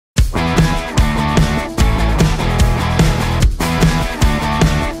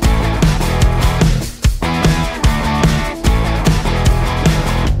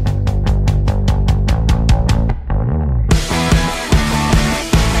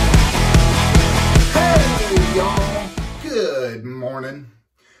Good morning.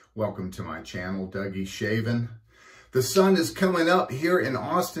 Welcome to my channel, Dougie Shaving. The sun is coming up here in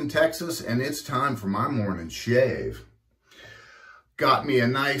Austin, Texas, and it's time for my morning shave. Got me a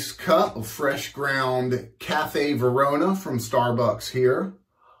nice cup of fresh ground Cafe Verona from Starbucks here.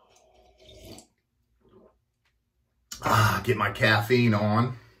 Get my caffeine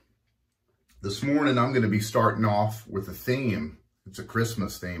on. This morning I'm going to be starting off with a theme. It's a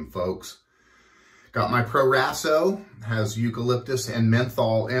Christmas theme, folks. Got my Proraso, has eucalyptus and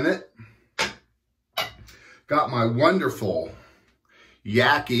menthol in it. Got my wonderful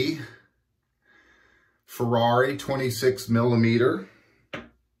Yaqi Ferrari 26 millimeter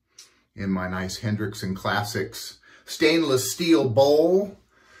in my nice Hendrix & Classics stainless steel bowl.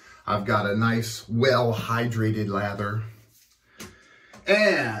 I've got a nice well-hydrated lather.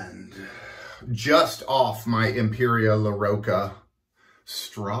 And just off my Imperia La Roca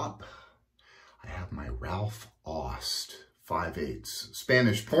strop, I have my Ralf Aust 5/8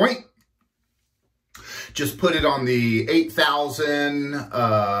 Spanish point. Just put it on the 8,000,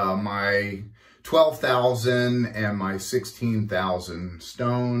 my 12,000, and my 16,000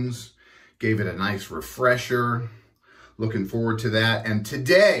 stones. Gave it a nice refresher. Looking forward to that. And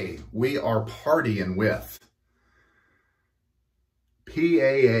today we are partying with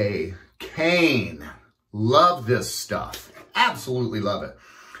PAA Cane. Love this stuff. Absolutely love it.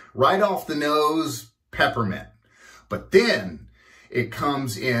 Right off the nose, peppermint. But then it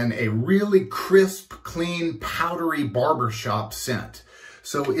comes in a really crisp, clean, powdery barbershop scent.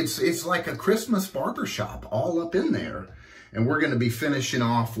 So it's like a Christmas barbershop all up in there. And we're going to be finishing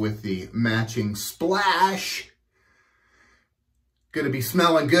off with the matching splash. Going to be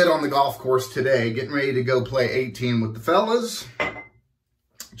smelling good on the golf course today. Getting ready to go play 18 with the fellas.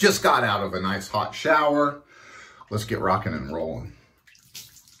 Just got out of a nice hot shower. Let's get rocking and rolling.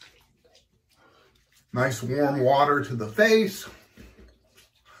 Nice warm water to the face.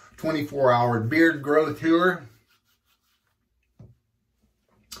 24-hour beard growth here.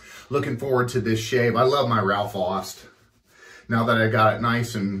 Looking forward to this shave. I love my Ralf Aust. Now that I got it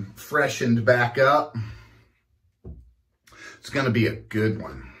nice and freshened back up, it's going to be a good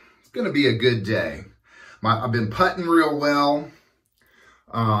one. It's going to be a good day. I've been putting real well.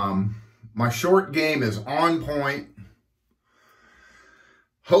 My short game is on point.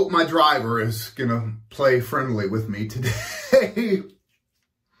 Hope my driver is going to play friendly with me today.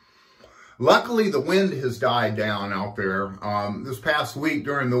 Luckily, the wind has died down out there. This past week,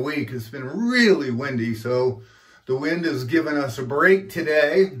 during the week, it's been really windy, so the wind has given us a break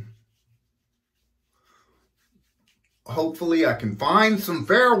today. Hopefully, I can find some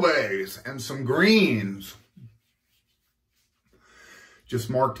fairways and some greens. Just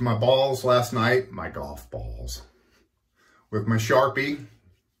marked my balls last night, my golf balls. With my Sharpie,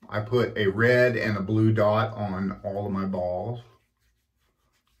 I put a red and a blue dot on all of my balls.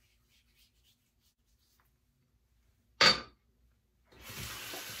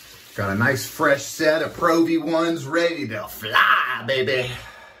 Got a nice fresh set of Pro V1s ready to fly, baby.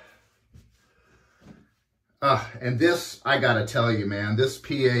 And this, I gotta tell you, man, this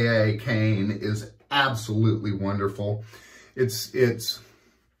PAA cane is absolutely wonderful. It's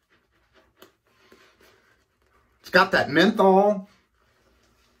got that menthol.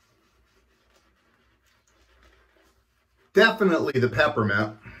 Definitely the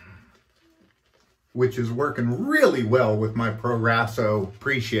peppermint, which is working really well with my Proraso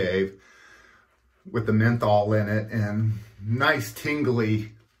pre-shave with the menthol in it, and nice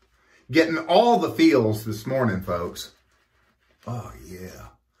tingly, getting all the feels this morning, folks. Oh, yeah.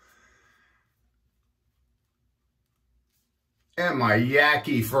 And my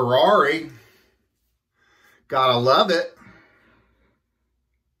Yaqi Ferrari. Gotta love it.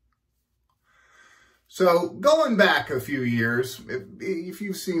 So going back a few years, if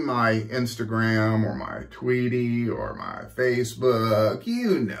you've seen my Instagram or my Tweety or my Facebook,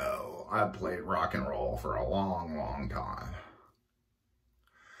 you know I played rock and roll for a long, long time.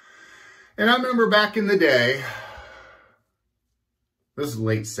 And I remember back in the day, this is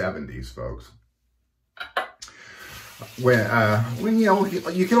late 70s, folks, when you know,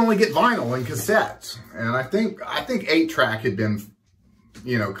 you can only get vinyl and cassettes. And I think 8-track had been,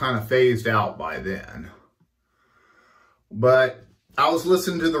 you know, kind of phased out by then. But I was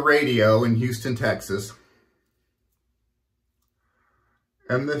listening to the radio in Houston, Texas,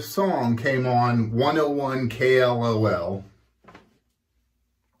 and this song came on 101 KLOL.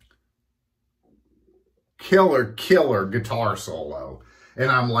 Killer guitar solo. And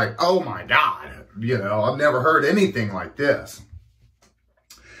I'm like, oh my God, you know, I've never heard anything like this.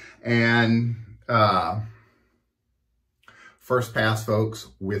 And first pass, folks,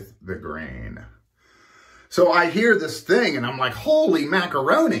 with the grain. So I hear this thing and I'm like, holy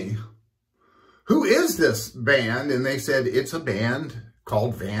macaroni. Who is this band? And they said, it's a band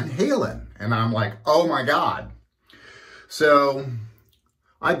called Van Halen. And I'm like, oh my God. So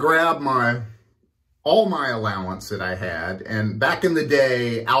I grabbed all my allowance that I had. And back in the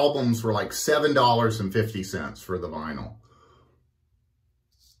day, albums were like $7.50 for the vinyl.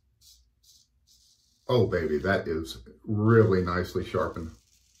 Oh, baby, that is really nicely sharpened.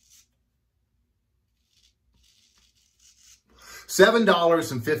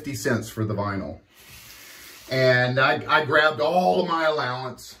 $7.50 for the vinyl. And I grabbed all of my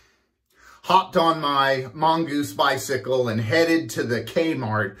allowance, hopped on my Mongoose bicycle and headed to the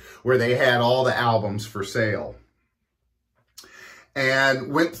Kmart where they had all the albums for sale.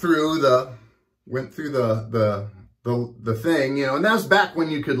 And went through the thing, you know, and that was back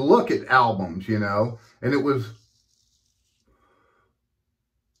when you could look at albums, you know, and it was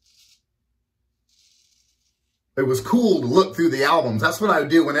cool to look through the albums. That's what I would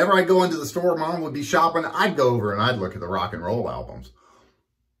do. Whenever I go into the store, Mom would be shopping, I'd go over and I'd look at the rock and roll albums.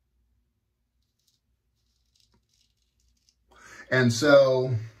 And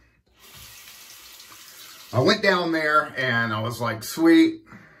so I went down there and I was like, sweet.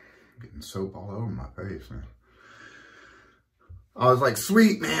 I'm getting soap all over my face, man. I was like,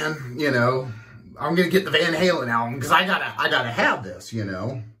 sweet, man, you know, I'm going to get the Van Halen album because I gotta have this, you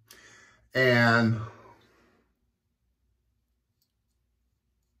know. And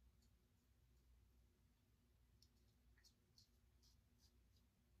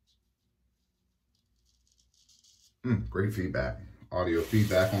great feedback, audio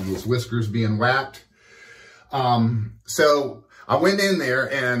feedback on those whiskers being whacked. So I went in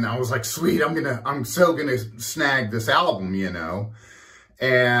there and I was like, sweet, I'm so gonna snag this album, you know.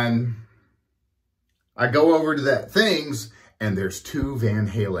 And I go over to that things and there's two Van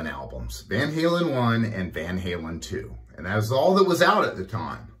Halen albums, Van Halen 1 and Van Halen 2. And that's all that was out at the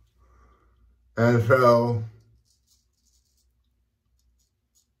time. And so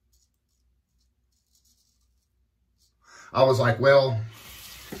I was like, well,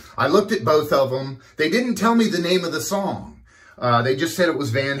 I looked at both of them. They didn't tell me the name of the song. They just said it was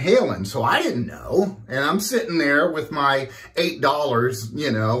Van Halen. So I didn't know. And I'm sitting there with my $8,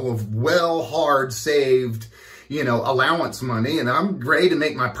 you know, of well hard saved, you know, allowance money. And I'm ready to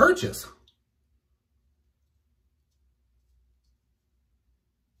make my purchase.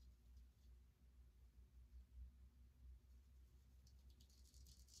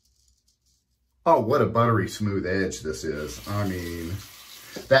 Oh, what a buttery smooth edge this is. I mean,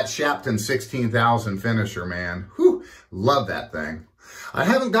 that Shapton 16,000 finisher, man. Whew, love that thing. I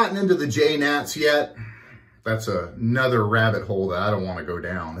haven't gotten into the J-Nats yet. That's another rabbit hole that I don't want to go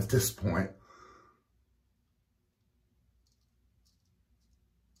down at this point.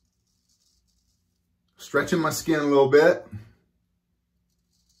 Stretching my skin a little bit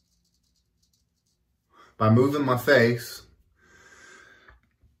by moving my face.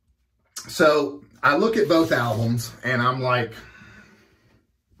 So I look at both albums and I'm like,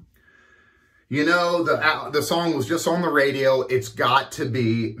 you know, the song was just on the radio. It's got to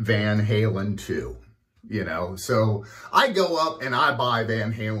be Van Halen 2, you know. So I go up and I buy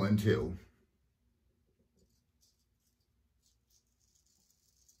Van Halen 2.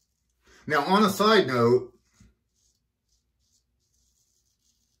 Now, on a side note,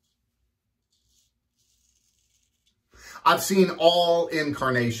 I've seen all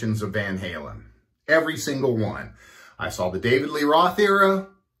incarnations of Van Halen, every single one. I saw the David Lee Roth era.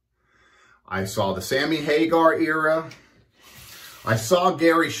 I saw the Sammy Hagar era. I saw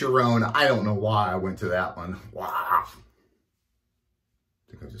Gary Cherone. I don't know why I went to that one. Wow. I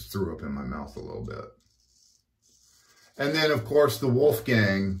think I just threw up in my mouth a little bit. And then, of course, the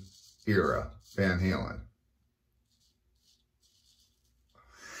Wolfgang era, Van Halen.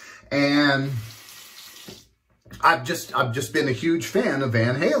 And I've just been a huge fan of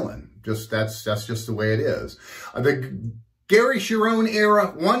Van Halen. That's just the way it is. The Gary Cherone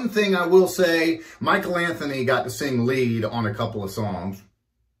era, one thing I will say, Michael Anthony got to sing lead on a couple of songs.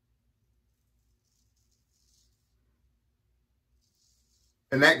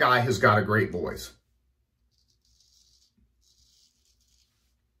 And that guy has got a great voice.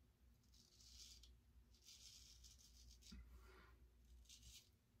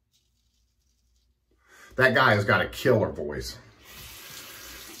 That guy has got a killer voice.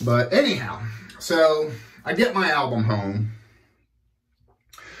 But anyhow, so I get my album home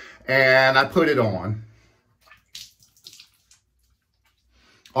and I put it on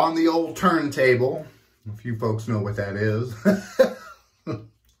the old turntable. If you folks know what that is.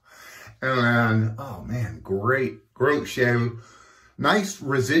 And, oh man, great show. Nice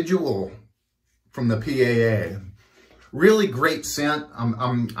residual from the PAA. Really great scent.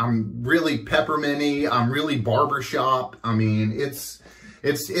 I'm really pepperminty. I'm really barbershop. I mean, it's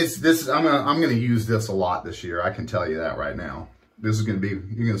this. I'm gonna use this a lot this year. I can tell you that right now. This is gonna be,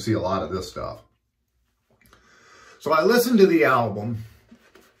 you're gonna see a lot of this stuff. So I listened to the album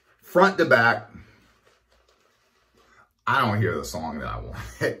front to back. I don't hear the song that I want.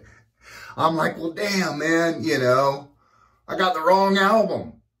 I'm like, well, damn, man, you know, I got the wrong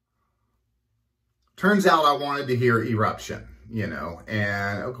album. Turns out I wanted to hear Eruption, you know,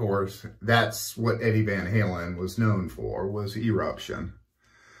 and of course, that's what Eddie Van Halen was known for, was Eruption.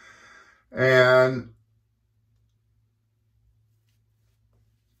 And,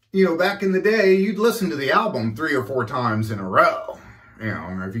 you know, back in the day, you'd listen to the album 3 or 4 times in a row. You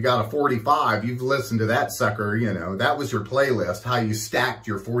know, if you got a 45, you've listened to that sucker, you know, that was your playlist, how you stacked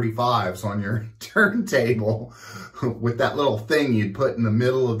your 45s on your turntable with that little thing you'd put in the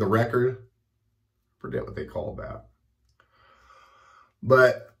middle of the record. Forget what they called that.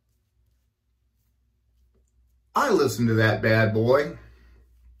 But I listened to that bad boy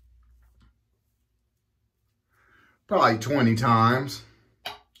probably 20 times,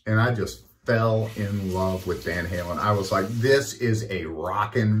 and I just fell in love with Van Halen. I was like, this is a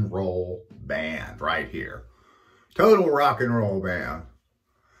rock and roll band right here. Total rock and roll band.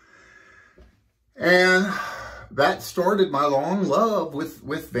 And that started my long love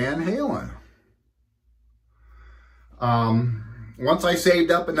with Van Halen. Once I saved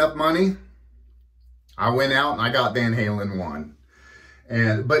up enough money, I went out and I got Van Halen 1.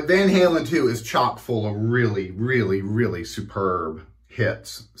 But Van Halen 2 is chock full of really, really, really superb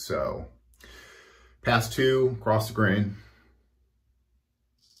hits. So, Past 2, Cross the Grain.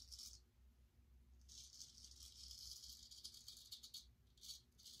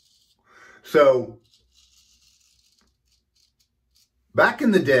 So, back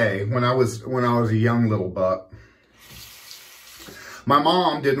in the day when I was a young little buck, my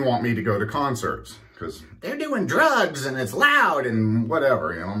mom didn't want me to go to concerts because they're doing drugs and it's loud and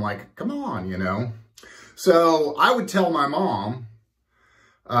whatever, you know. I'm like, come on, you know. So I would tell my mom,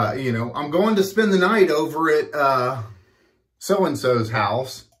 you know, I'm going to spend the night over at so-and-so's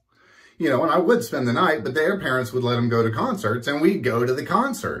house, you know, and I would spend the night, but their parents would let them go to concerts and we'd go to the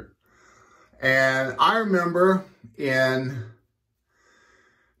concert. And I remember in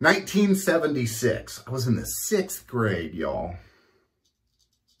 1976, I was in the 6th grade, y'all.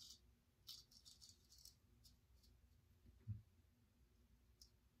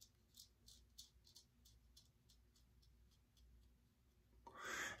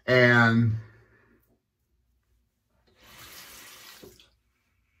 And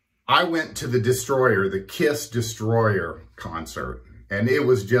I went to the Destroyer, the Kiss Destroyer concert, and it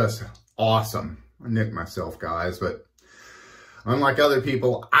was just awesome. I nicked myself, guys, but unlike other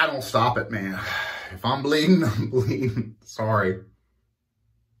people, I don't stop it, man. If I'm bleeding, I'm bleeding. Sorry.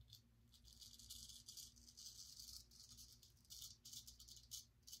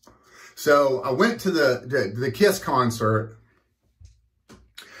 So I went to the Kiss concert,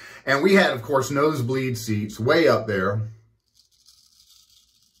 and we had, of course, nosebleed seats way up there.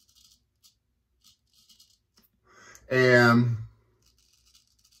 And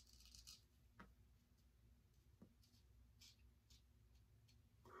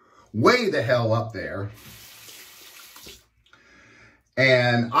way the hell up there.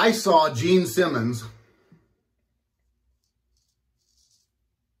 And I saw Gene Simmons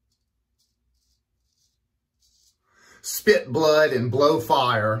spit blood and blow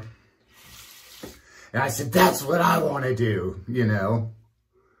fire. And I said, that's what I want to do, you know.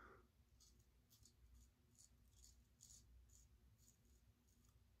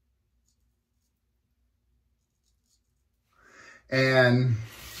 And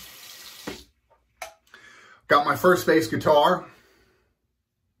got my first bass guitar.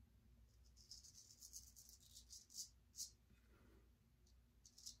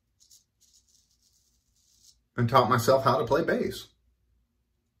 And taught myself how to play bass.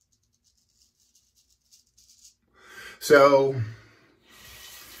 So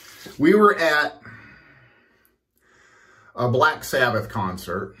we were at a Black Sabbath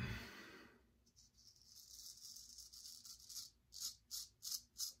concert.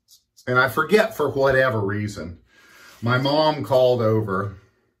 And I forget, for whatever reason, my mom called over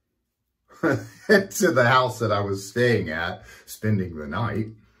to the house that I was staying at, spending the night.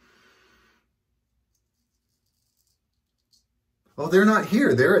 Oh, they're not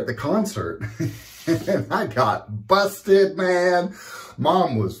here. They're at the concert. And I got busted, man.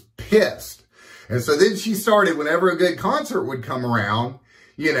 Mom was pissed. And so then she started, whenever a good concert would come around,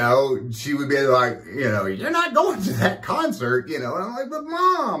 you know, she would be like, you know, you're not going to that concert, you know. And I'm like, but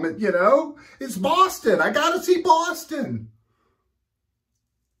Mom, you know, it's Boston. I got to see Boston.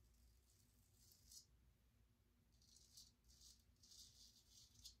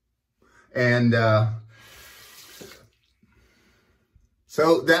 And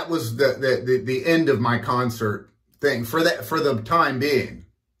so that was the end of my concert thing for the time being.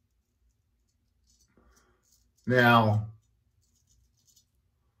 Now,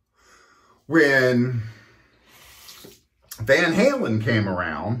 when Van Halen came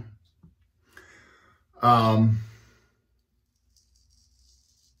around, I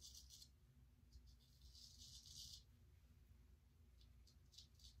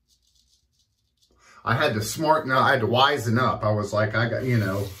had to wisen up. I was like, I got, you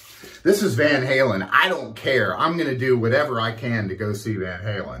know, this is Van Halen. I don't care. I'm going to do whatever I can to go see Van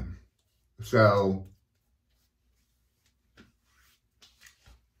Halen. So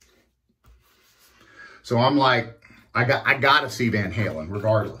I'm like, I got to see Van Halen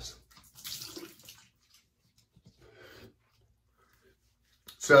regardless.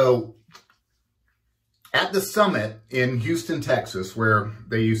 So at the Summit in Houston, Texas, where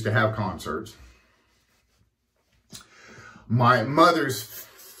they used to have concerts, my mother's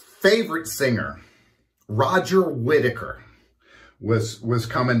favorite singer, Roger Whittaker, was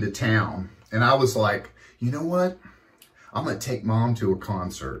coming to town. And I was like, you know what? I'm going to take Mom to a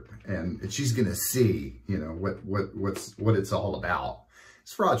concert and she's going to see, you know, what it's all about.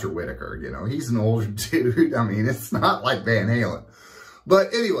 It's Roger Whittaker, you know, he's an older dude. I mean, it's not like Van Halen.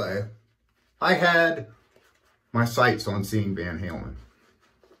 But anyway, I had my sights on seeing Van Halen.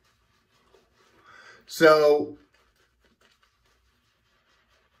 So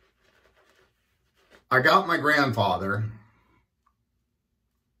I got my grandfather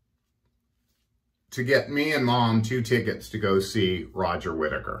to get me and Mom 2 tickets to go see Roger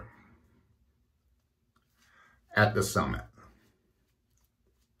Whittaker at the Summit,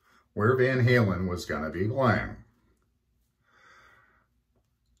 where Van Halen was going to be playing.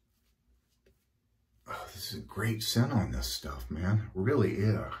 Oh, this is a great scent on this stuff, man. Really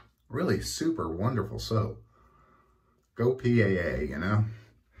is. Really super wonderful soap. Go PAA, you know.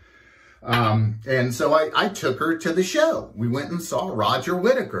 And so I took her to the show. We went and saw Roger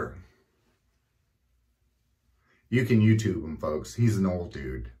Whittaker. You can YouTube him, folks. He's an old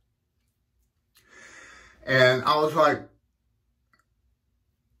dude. And I was like,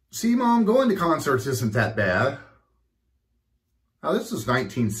 see, Mom, going to concerts isn't that bad. Now, this was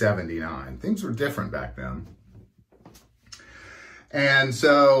 1979. Things were different back then. And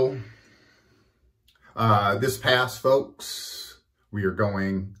so, this past, folks, we are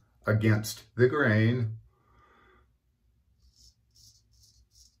going against the grain.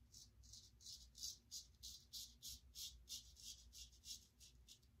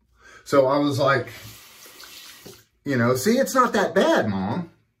 So I was like, you know, see, it's not that bad,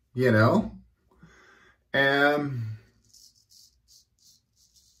 Mom, you know. And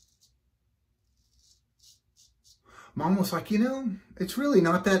Mom was like, you know, it's really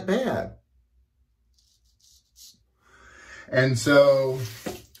not that bad. And so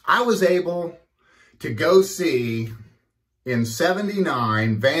I was able to go see in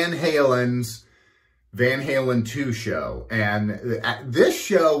 '79 Van Halen's Van Halen 2 show. And this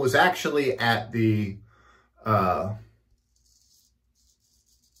show was actually at the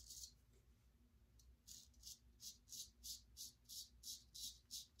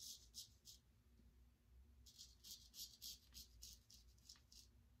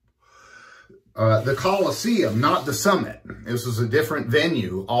Coliseum, not the Summit. This was a different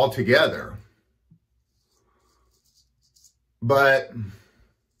venue altogether. But,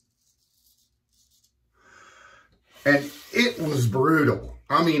 and it was brutal.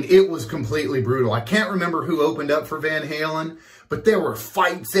 I mean, it was completely brutal. I can't remember who opened up for Van Halen, but there were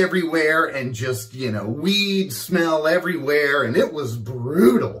fights everywhere and just, you know, weed smell everywhere, and it was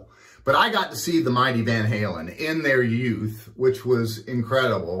brutal. But I got to see the mighty Van Halen in their youth, which was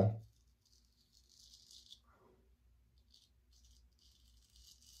incredible.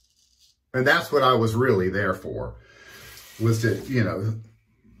 And that's what I was really there for, was to, you know,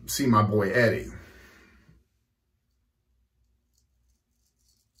 see my boy Eddie.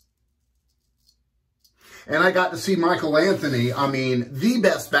 And I got to see Michael Anthony, I mean, the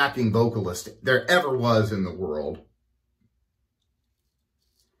best backing vocalist there ever was in the world.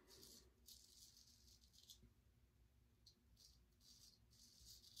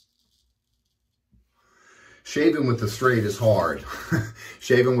 Shaving with the straight is hard.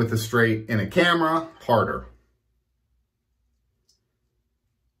 Shaving with the straight in a camera, harder.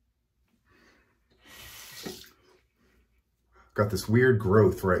 got this weird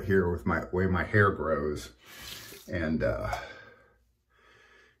growth right here with my way my hair grows. And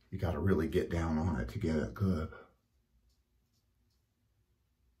you got to really get down on it to get it good.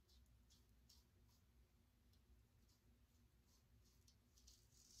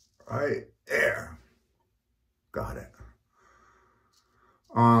 Right there. Got it.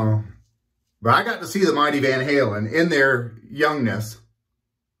 But I got to see the Mighty Van Halen in their youngness.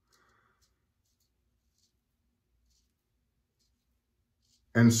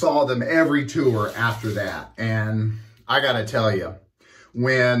 And saw them every tour after that. And I got to tell you,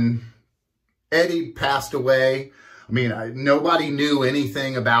 when Eddie passed away, I mean, nobody knew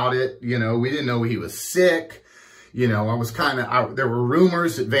anything about it. You know, we didn't know he was sick. You know, I was there were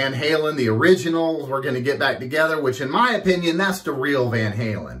rumors that Van Halen, the originals, were going to get back together, which in my opinion, that's the real Van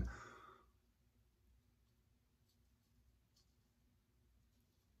Halen.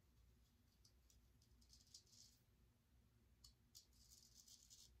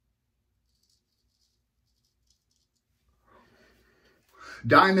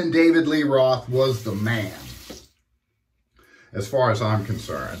 Diamond David Lee Roth was the man, as far as I'm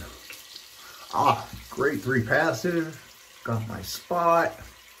concerned. Grade 3 passive. Got my spot.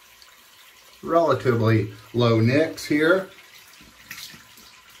 Relatively low nicks here.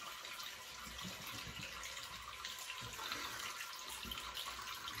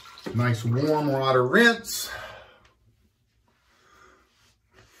 Nice warm water rinse.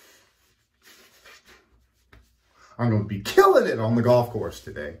 I'm going to be killing it on the golf course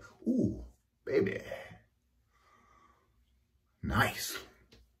today. Ooh, baby. Nice.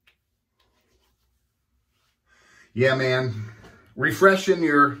 Yeah, man. Refreshing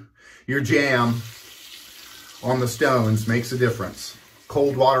your jam on the stones makes a difference.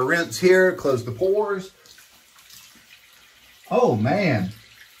 Cold water rinse here. Close the pores. Oh, man.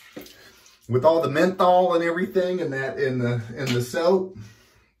 With all the menthol and everything and that in the soap,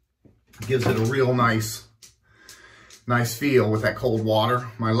 gives it a real nice feel with that cold water.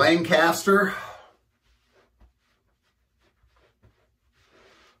 My Lancaster.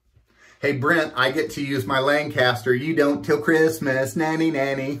 Hey, Brent, I get to use my Lancaster. You don't till Christmas. Nanny,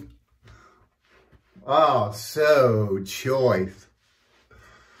 nanny. Oh, so choice.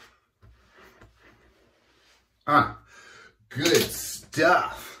 Good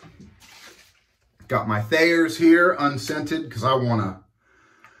stuff. Got my Thayers here, unscented, because I want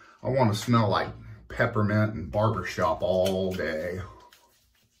to smell like peppermint and barbershop all day.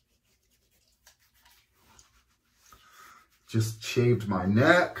 Just shaved my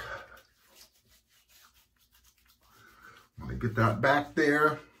neck. I'm gonna get that back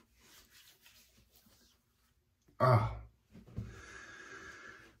there.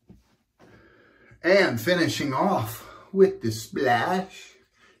 And finishing off with the splash.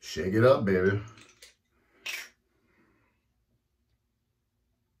 Shake it up, baby.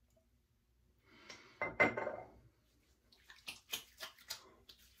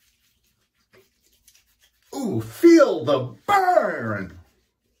 Ooh, feel the burn.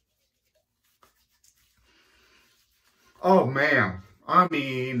 Oh man, I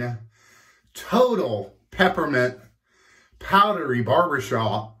mean, total peppermint, powdery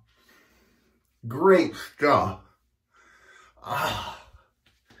barbershop. Great stuff.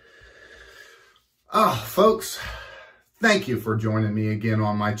 Folks, thank you for joining me again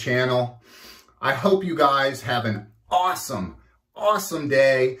on my channel. I hope you guys have an awesome, awesome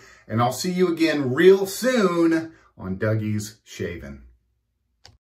day, and I'll see you again real soon on Dougie's Shaving.